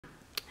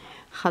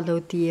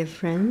Hello, dear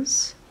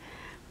friends.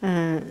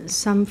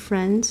 Some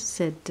friends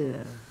said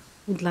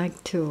would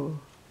like to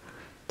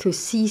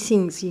see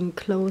things in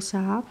close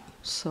up,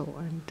 so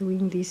I'm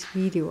doing this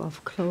video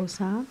of close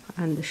up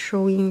and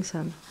showing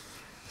some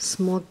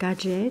small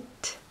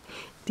gadget.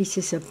 This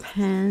is a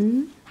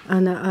pen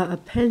and a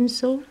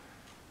pencil,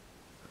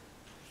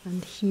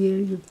 and here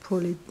you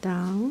pull it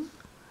down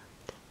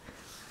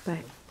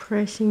by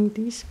pressing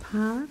this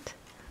part.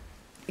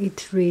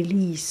 It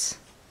releases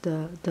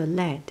the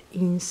lead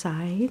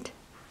inside,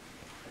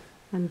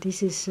 and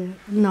this is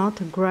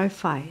not a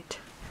graphite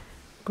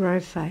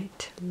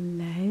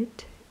lead,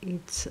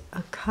 it's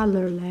a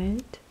color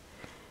lead,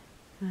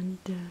 and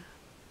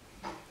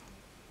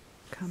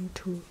come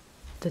to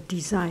the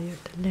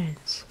desired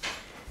length.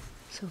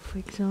 So for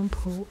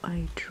example,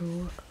 I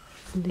draw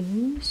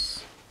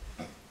this,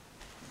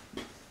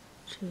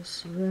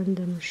 just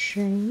random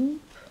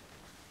shape,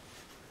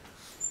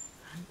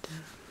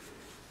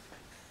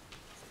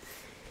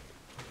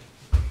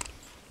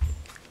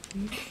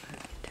 and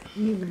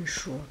even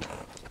shorter.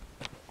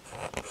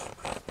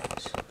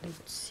 So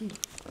let's see,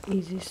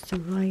 is this the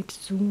right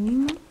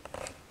zoom?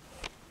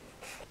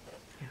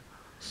 Yeah,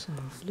 so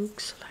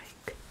looks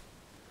like,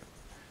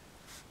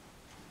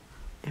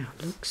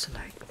 looks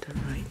like the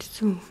right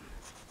zoom.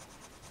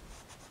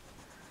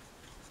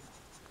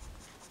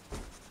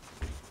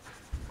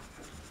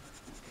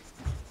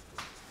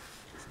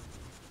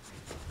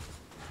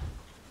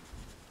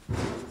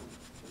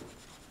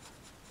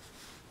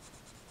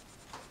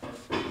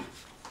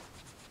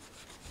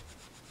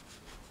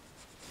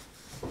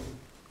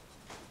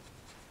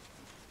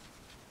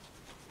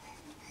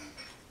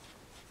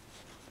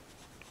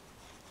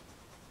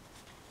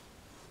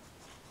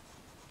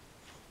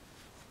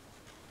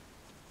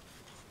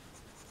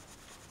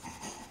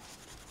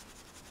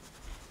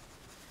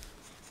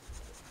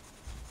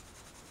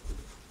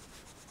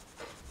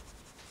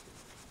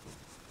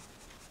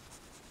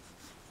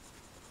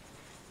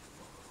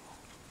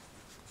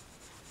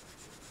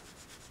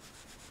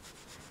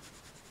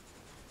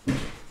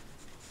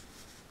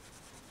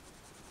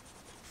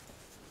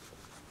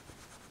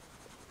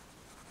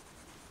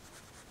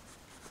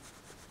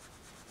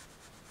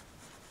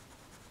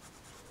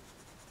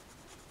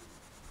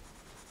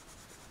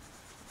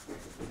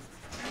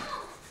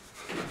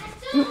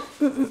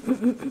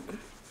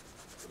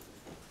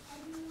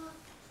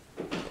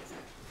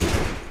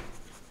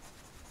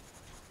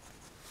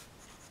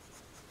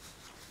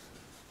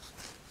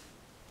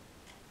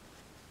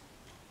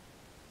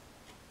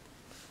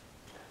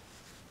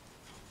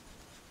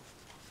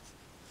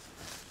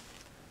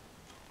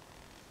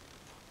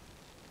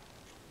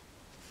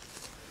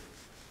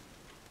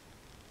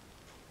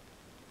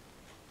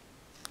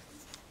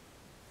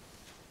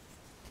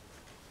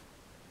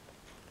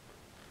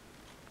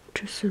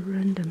 Just a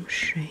random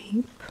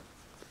shape,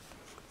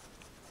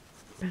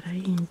 but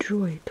I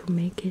enjoy to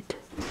make it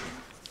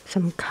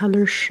some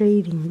color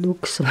shading,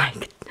 looks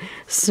like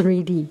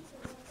 3D.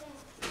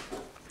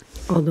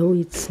 Although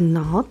it's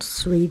not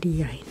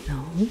 3D, I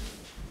know,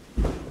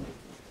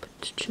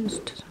 but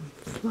just some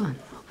fun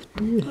of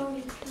doing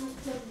it.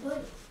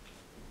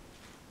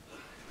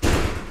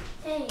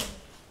 Hey.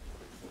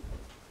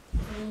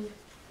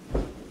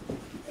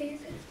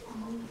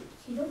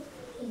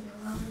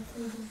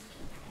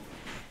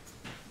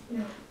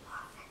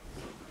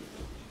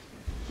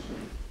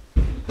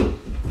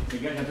 Les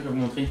gars, j'ai un truc à vous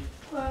montrer.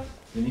 Quoi?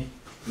 Venez.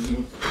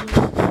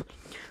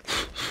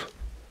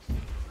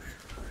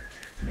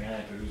 Regarde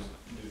la pelouse.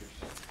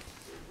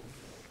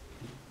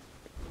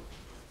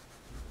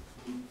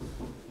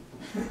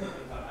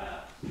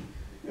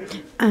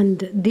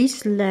 And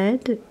this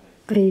LED,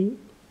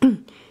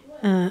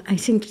 I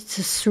think it's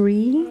a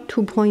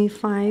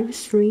 2.5,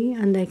 3,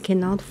 and I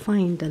cannot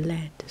find the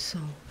LED, so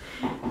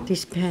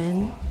this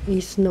pen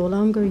is no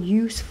longer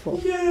useful.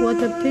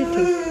 What a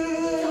pity.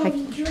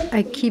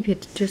 I keep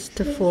it just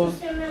for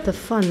the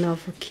fun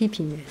of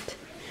keeping it.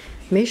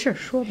 没事，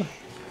说吧。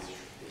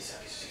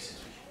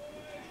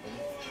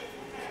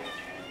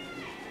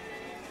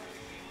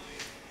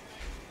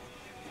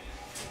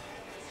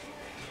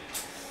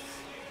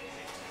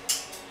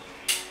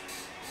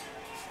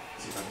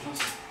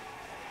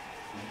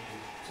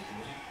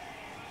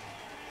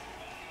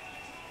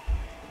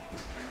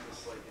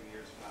Just like in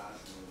years past.